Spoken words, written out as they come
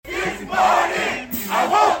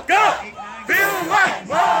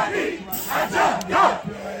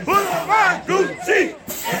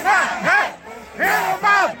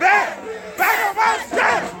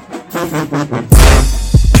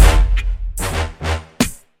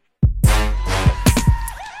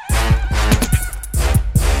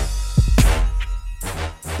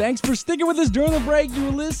Thanks for sticking with us during the break. You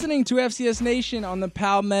were listening to FCS Nation on the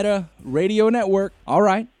Palmetto Radio Network. All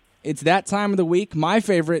right, it's that time of the week, my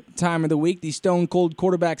favorite time of the week, the Stone Cold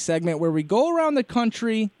Quarterback segment where we go around the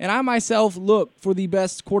country and I myself look for the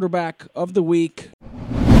best quarterback of the week.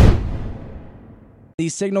 The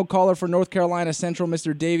signal caller for North Carolina Central,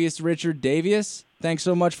 Mr. Davius Richard. Davius, thanks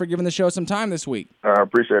so much for giving the show some time this week. I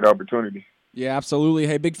appreciate the opportunity. Yeah, absolutely.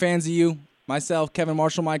 Hey, big fans of you. Myself, Kevin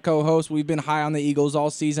Marshall, my co-host, we've been high on the Eagles all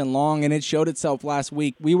season long, and it showed itself last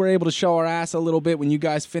week. We were able to show our ass a little bit when you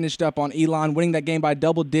guys finished up on Elon, winning that game by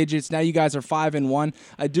double digits. Now you guys are 5-1.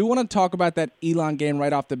 I do want to talk about that Elon game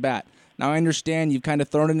right off the bat. Now, I understand you've kind of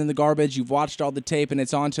thrown it in the garbage. You've watched all the tape, and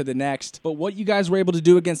it's on to the next. But what you guys were able to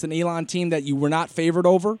do against an Elon team that you were not favored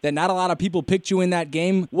over, that not a lot of people picked you in that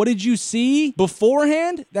game, what did you see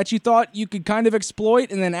beforehand that you thought you could kind of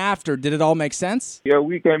exploit? And then after, did it all make sense? Yeah,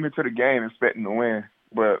 we came into the game expecting to win,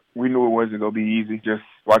 but we knew it wasn't going to be easy. Just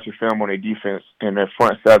watching film on their defense, and their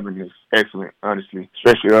front seven is excellent, honestly,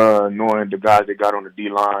 especially knowing the guys they got on the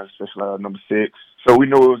D-line, especially number 6. So we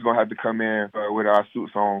knew it was going to have to come in with our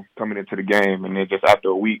suits on coming into the game. And then just after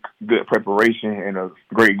a week, good preparation and a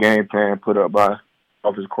great game plan put up by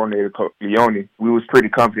offensive coordinator Coach Leone, we was pretty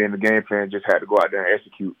confident in the game plan, just had to go out there and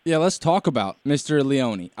execute. Yeah, let's talk about Mr.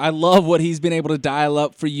 Leone. I love what he's been able to dial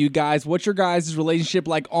up for you guys. What's your guys' relationship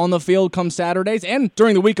like on the field come Saturdays and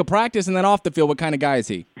during the week of practice, and then off the field? What kind of guy is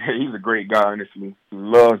he? He's a great guy, honestly. He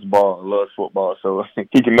loves ball, loves football, so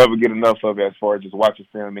he can never get enough of it as far as just watching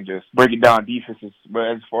film and just breaking down defenses. But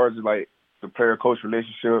as far as like the player-coach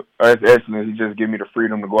relationship, it's excellent. He just give me the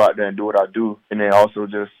freedom to go out there and do what I do, and then also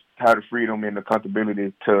just have the freedom and the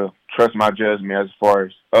comfortability to trust my judgment as far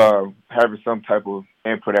as having some type of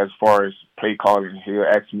input as far as play calling. He'll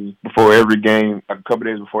ask me before every game, like a couple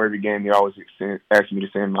days before every game, he always asks me to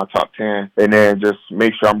send my top 10, and then just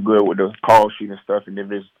make sure I'm good with the call sheet and stuff. And if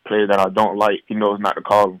there's players that I don't like, he knows not to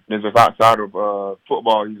call them. And just outside of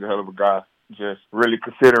football, he's a hell of a guy. Just really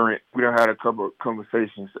considering, we done had a couple of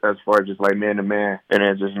conversations as far as just like man to man, and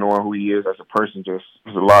then just knowing who he is as a person just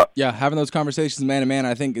is a lot. Yeah, having those conversations man to man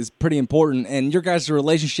I think is pretty important. And your guys'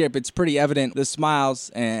 relationship, it's pretty evident. The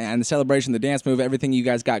smiles and the celebration, the dance move, everything you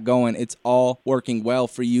guys got going, it's all working well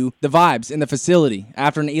for you. The vibes in the facility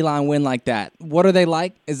after an Elon win like that, what are they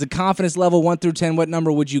like? Is the confidence level 1 through 10, what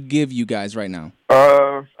number would you give you guys right now?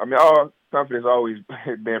 Our confidence always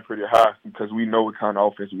been pretty high because we know what kind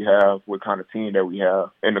of offense we have, what kind of team that we have,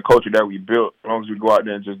 and the culture that we built. As long as we go out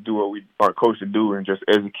there and just do what we are coached to do and just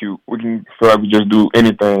execute, we can feel like we just do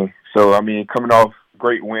anything. So, coming off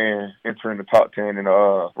great win, entering the top 10 in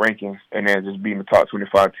the rankings, and then just beating the top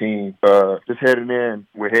 25 team, just heading in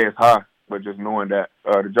with heads high, but just knowing that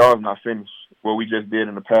the job's not finished. What we just did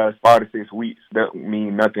in the past 5 to 6 weeks, that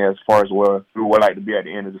mean nothing as far as where we would like to be at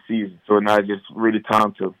the end of the season. So now it's just really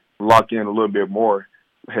time to lock in a little bit more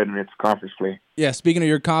heading into conference play. Yeah, speaking of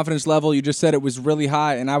your confidence level, you just said it was really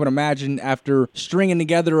high, and I would imagine after stringing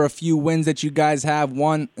together a few wins that you guys have,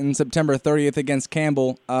 one in September 30th against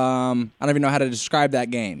Campbell, I don't even know how to describe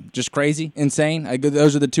that game. Just crazy, insane.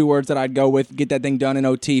 Those are the 2 words that I'd go with. Get that thing done in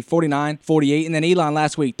OT, 49-48, and then Elon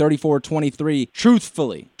last week, 34-23.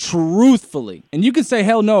 Truthfully, and you can say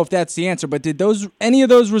hell no if that's the answer, but did any of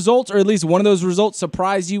those results, or at least one of those results,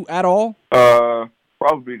 surprise you at all?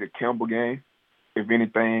 Probably the Campbell game, if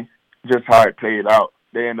anything, just how it played out.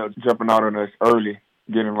 They ended up jumping out on us early,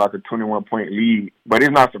 getting like a 21-point lead. But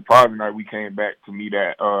it's not surprising that we came back to meet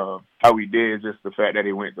that. How we did, just the fact that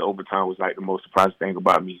it went to overtime was like the most surprising thing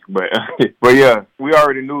about me. But yeah, we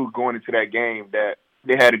already knew going into that game that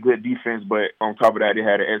they had a good defense, but on top of that, they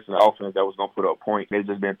had an excellent offense that was going to put up points. They've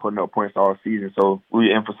just been putting up points all season. So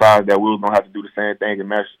we emphasized that we were going to have to do the same thing and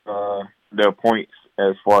match their points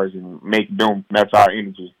as far as make them match our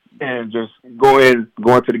energy. And just go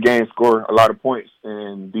to the game, score a lot of points,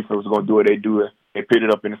 and defense was going to do what they do. They picked it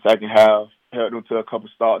up in the second half, held them to a couple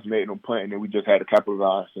stops, made them punt, and then we just had to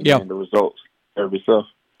capitalize. And the results serve itself.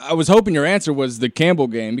 I was hoping your answer was the Campbell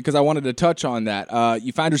game because I wanted to touch on that.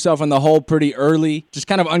 You found yourself in the hole pretty early, just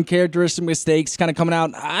kind of uncharacteristic mistakes kind of coming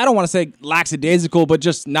out. I don't want to say lackadaisical, but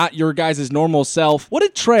just not your guys' normal self. What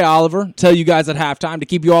did Trey Oliver tell you guys at halftime to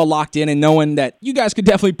keep you all locked in and knowing that you guys could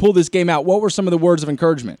definitely pull this game out? What were some of the words of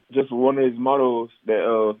encouragement? Just one of his mottos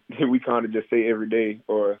that we kind of just say every day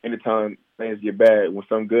or anytime things get bad. When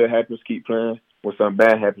something good happens, keep playing. When something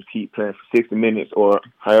bad happens, keep playing for 60 minutes or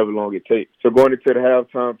however long it takes. So going into the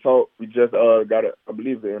halftime talk, we just I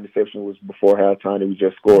believe the interception was before halftime and we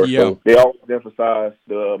just scored. Yeah. So they always emphasize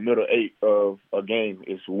the middle 8 of a game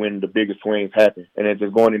is when the biggest swings happen. And then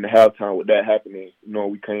just going into halftime with that happening,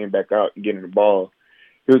 we came back out and getting the ball.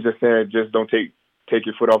 He was just saying, just don't take take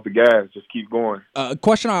your foot off the gas. Just keep going. A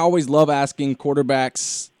question I always love asking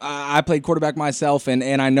quarterbacks. I played quarterback myself, and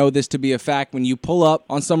I know this to be a fact. When you pull up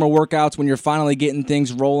on summer workouts, when you're finally getting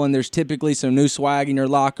things rolling, there's typically some new swag in your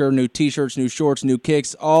locker, new T-shirts, new shorts, new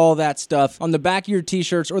kicks, all that stuff. On the back of your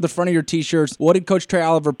T-shirts or the front of your T-shirts, what did Coach Trey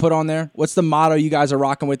Oliver put on there? What's the motto you guys are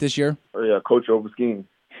rocking with this year? Oh, yeah, coach over scheme.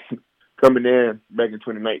 Coming in back in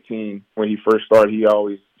 2019, when he first started, he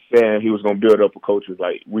always saying he was going to build up a culture.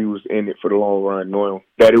 Like, we was in it for the long run, knowing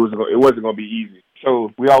that it wasn't going to be easy.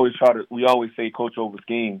 So we always say coach over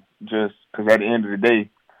scheme, just because at the end of the day,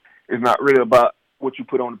 it's not really about what you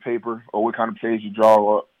put on the paper or what kind of plays you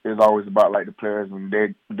draw up. It's always about, like, the players and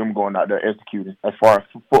them going out there executing as far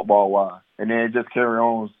as football-wise. And then just carry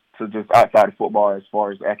on to just outside of football as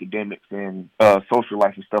far as academics and social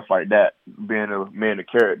life and stuff like that, being a man of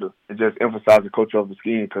character, and just emphasize the coach over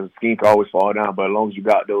scheme, because the scheme can always fall down, but as long as you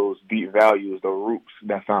got those deep values, those roots,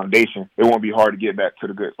 that foundation, it won't be hard to get back to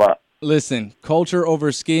the good spot. Listen, culture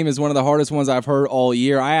over scheme is one of the hardest ones I've heard all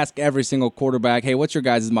year. I ask every single quarterback, hey, what's your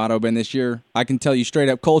guys' motto been this year? I can tell you straight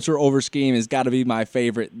up, culture over scheme has got to be my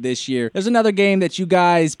favorite this year. There's another game that you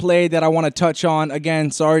guys played that I want to touch on. Again,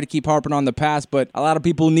 sorry to keep harping on the past, but a lot of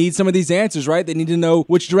people need some of these answers, right? They need to know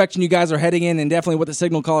which direction you guys are heading in and definitely what the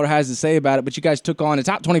signal caller has to say about it. But you guys took on a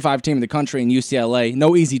top 25 team in the country in UCLA.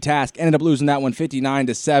 No easy task. Ended up losing that one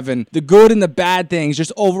 59-7. The good and the bad things,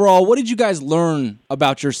 just overall, what did you guys learn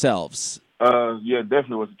about yourselves? Yeah,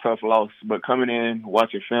 definitely was a tough loss. But coming in,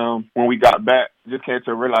 watching film, when we got back, just came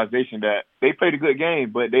to a realization that they played a good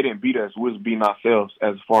game, but they didn't beat us. We was beating ourselves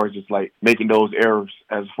as far as just like making those errors,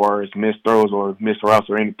 as far as missed throws or missed routes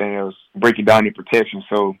or anything else, breaking down the protection.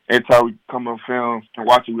 So every time we come on film and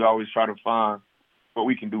watch it, we always try to find what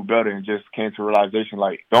we can do better, and just came to a realization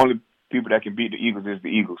like the only people that can beat the Eagles is the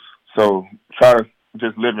Eagles. So try to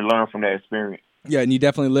just live and learn from that experience. Yeah, and you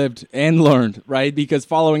definitely lived and learned, right? Because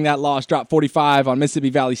following that loss, dropped 45 on Mississippi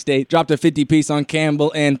Valley State, dropped a 50-piece on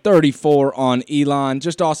Campbell, and 34 on Elon.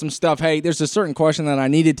 Just awesome stuff. Hey, there's a certain question that I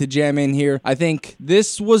needed to jam in here. I think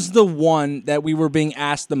this was the one that we were being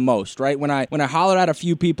asked the most, right? When I hollered at a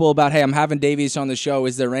few people about, hey, I'm having Davius on the show,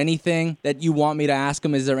 is there anything that you want me to ask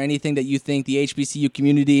him? Is there anything that you think the HBCU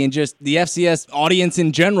community and just the FCS audience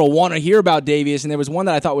in general want to hear about Davius? And there was one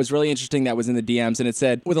that I thought was really interesting that was in the DMs, and it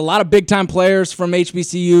said, with a lot of big-time players from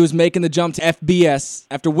HBCUs making the jump to FBS,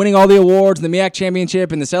 after winning all the awards, the MEAC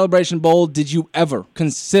Championship, and the Celebration Bowl, did you ever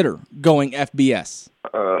consider going FBS?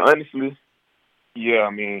 Honestly, yeah, I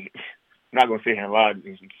mean, I'm not going to sit here and lie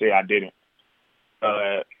and say I didn't.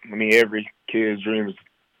 I mean, every kid's dream is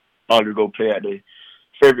all to go play at their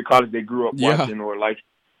favorite college they grew up watching or like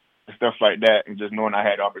and stuff like that, and just knowing I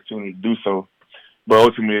had the opportunity to do so. But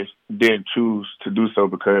ultimately, didn't choose to do so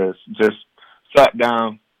because just sat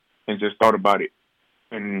down and just thought about it.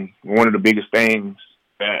 And one of the biggest things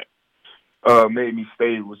that made me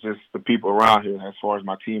stay was just the people around here, as far as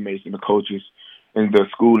my teammates and the coaches and the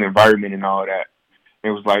school environment and all that.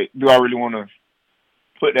 It was like, do I really want to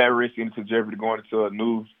put that risk into jeopardy, going into a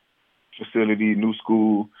new facility, new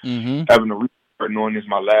school, having to restart, knowing it's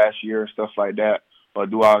my last year and stuff like that? Or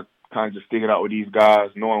do I kind of just stick it out with these guys,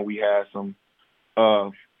 knowing we had some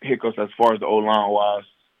hiccups as far as the O-line wise,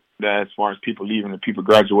 that as far as people leaving and people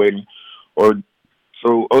graduating?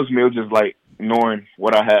 So ultimately, it was just like knowing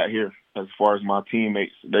what I had here as far as my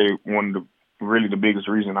teammates. They really the biggest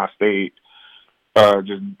reason I stayed.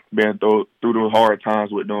 Just being through those hard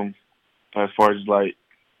times with them, as far as like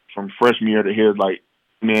from freshman year to here, like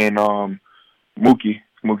me and Mookie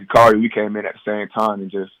Kari, we came in at the same time, and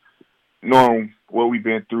just knowing what we've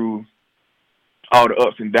been through, all the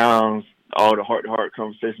ups and downs, all the heart-to-heart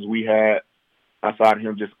conversations we had outside of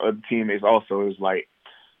him, just other teammates also, it was like,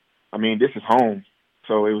 I mean, this is home.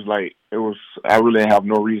 So it was like, I really didn't have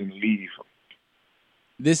no reason to leave.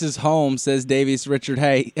 This is home, says Davius Richard.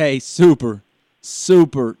 Hey, super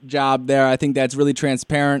job there. I think that's really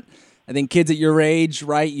transparent. I think kids at your age,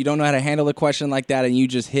 right, you don't know how to handle a question like that, and you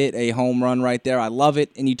just hit a home run right there. I love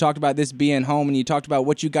it. And you talked about this being home, and you talked about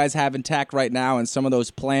what you guys have intact right now and some of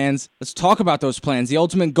those plans. Let's talk about those plans. The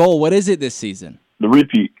ultimate goal, what is it this season? The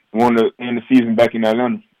repeat. We want to end the season back in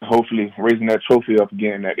Atlanta, hopefully raising that trophy up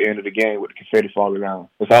again at the end of the game with the confetti falling down.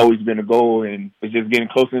 It's always been a goal, and it's just getting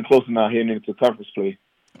closer and closer now heading into conference play.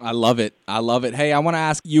 I love it. I love it. Hey, I want to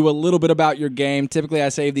ask you a little bit about your game. Typically, I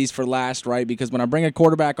save these for last, right? Because when I bring a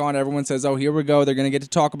quarterback on, everyone says, oh, here we go. They're going to get to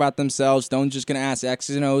talk about themselves. Stone's just going to ask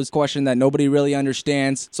X's and O's question that nobody really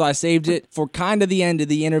understands. So I saved it for kind of the end of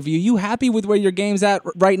the interview. You happy with where your game's at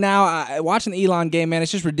right now? Watching the Elon game, man,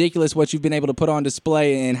 it's just ridiculous what you've been able to put on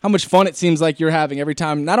display and how much fun it seems like you're having every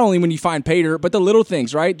time, not only when you find pay dirt, but the little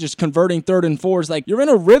things, right? Just converting 3rd and 4s. Like, you're in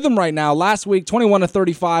a rhythm right now. Last week,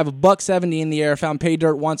 21-35, $170 in the air, found pay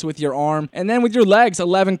dirt once with your arm. And then with your legs,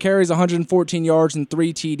 11 carries, 114 yards, and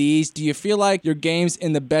 3 TDs. Do you feel like your game's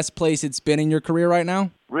in the best place it's been in your career right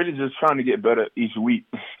now? Really just trying to get better each week,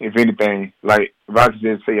 if anything. Like, if I could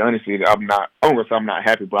just say honestly, I don't want to say I'm not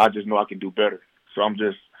happy, but I just know I can do better. So I'm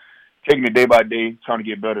just taking it day by day, trying to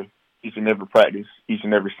get better each and every practice, each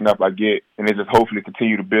and every snap I get, and then just hopefully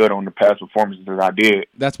continue to build on the past performances that I did.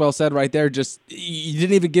 That's well said right there. Just, you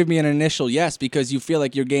didn't even give me an initial yes because you feel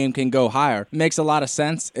like your game can go higher. It makes a lot of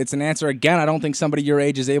sense. It's an answer, again, I don't think somebody your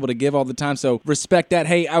age is able to give all the time, so respect that.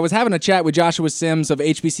 Hey, I was having a chat with Joshua Sims of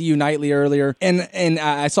HBCU Nightly earlier, and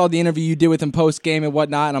I saw the interview you did with him post-game and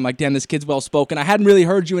whatnot, and I'm like, damn, this kid's well-spoken. I hadn't really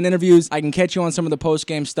heard you in interviews. I can catch you on some of the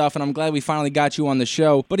post-game stuff, and I'm glad we finally got you on the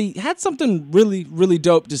show. But he had something really, really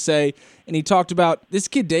dope to say, and he talked about this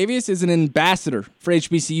kid Davius is an ambassador for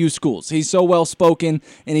HBCU schools. He's so well-spoken,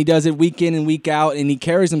 and he does it week in and week out, and he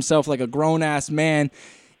carries himself like a grown-ass man.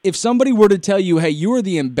 If somebody were to tell you, hey, you are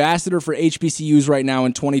the ambassador for HBCUs right now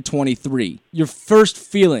in 2023, your first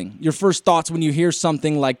feeling, your first thoughts when you hear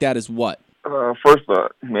something like that is what? First,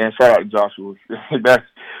 man, shout out to Joshua.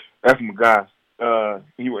 that's my guy.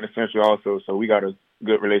 He went to Central also, so we got a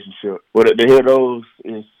good relationship. But to hear those,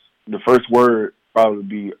 is the first word probably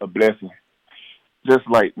be a blessing. Just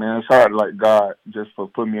like, man, shout out to like God just for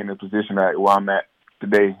putting me in the position that where I'm at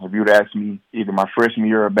today. If you would ask me either my freshman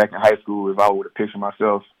year or back in high school, if I would have pictured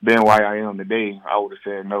myself being where I am today, I would have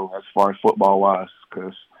said no as far as football wise,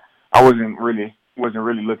 because I wasn't really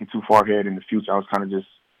looking too far ahead in the future. I was kind of just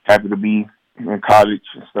happy to be in college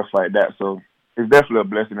and stuff like that. So it's definitely a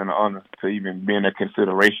blessing and an honor to even be in that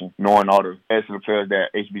consideration, knowing all the excellent players that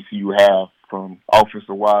HBCU have, from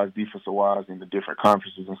offensive-wise, defensive-wise, in the different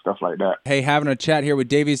conferences and stuff like that. Hey, having a chat here with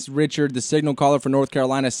Davius Richard, the signal caller for North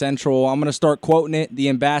Carolina Central. I'm going to start quoting it, the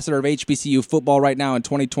ambassador of HBCU football right now in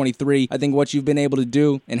 2023. I think what you've been able to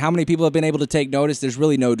do and how many people have been able to take notice, there's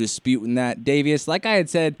really no dispute in that. Davius, like I had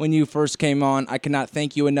said when you first came on, I cannot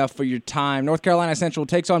thank you enough for your time. North Carolina Central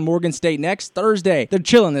takes on Morgan State next Thursday. They're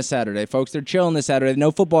chilling this Saturday, folks. They're chilling this Saturday.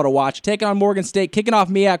 No football to watch. Taking on Morgan State, kicking off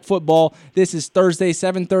MEAC football. This is Thursday,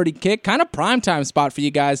 7:30 kick. Kind of primetime spot for you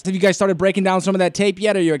guys. Have you guys started breaking down some of that tape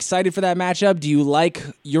yet? Are you excited for that matchup? Do you like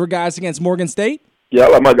your guys against Morgan State? Yeah, I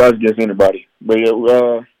like my guys against anybody. But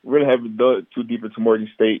yeah, really haven't dug too deep into Morgan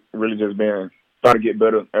State. Really just been trying to get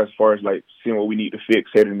better as far as like seeing what we need to fix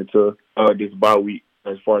heading into this bye week,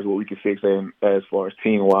 as far as what we can fix and as far as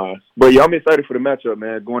team-wise. But yeah, I'm excited for the matchup,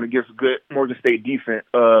 man. Going against a good Morgan State defense.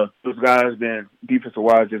 Those guys been,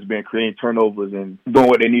 defensive-wise, just been creating turnovers and doing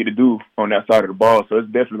what they need to do on that side of the ball. So it's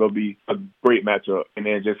definitely going to be a great matchup. And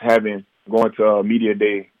then just going to media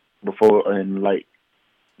day before in like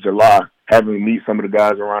July, having me meet some of the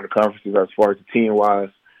guys around the conferences as far as the team-wise.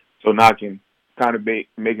 So now I can kind of make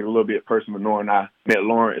it a little bit personal, knowing I met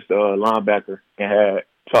Lawrence, the linebacker, and had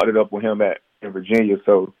talked it up with him in Virginia.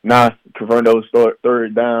 So now converting those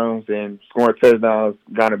third downs and scoring touchdowns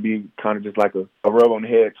gotta be kind of just like a rub on the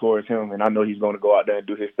head towards him, and I know he's going to go out there and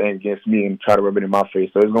do his thing against me and try to rub it in my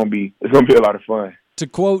face. So it's gonna be a lot of fun. To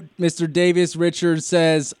quote Mr. Davius Richard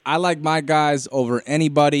says, I like my guys over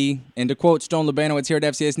anybody. And to quote Stone Labanowitz here at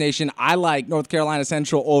FCS Nation, I like North Carolina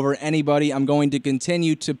Central over anybody. I'm going to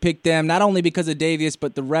continue to pick them, not only because of Davius,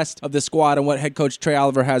 but the rest of the squad and what head coach Trey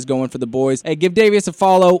Oliver has going for the boys. Hey, give Davius a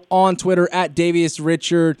follow on Twitter at Davius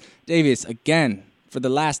Richard. Davius, again, for the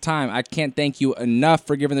last time, I can't thank you enough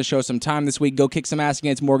for giving the show some time this week. Go kick some ass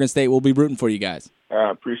against Morgan State. We'll be rooting for you guys. I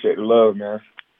appreciate the love, man.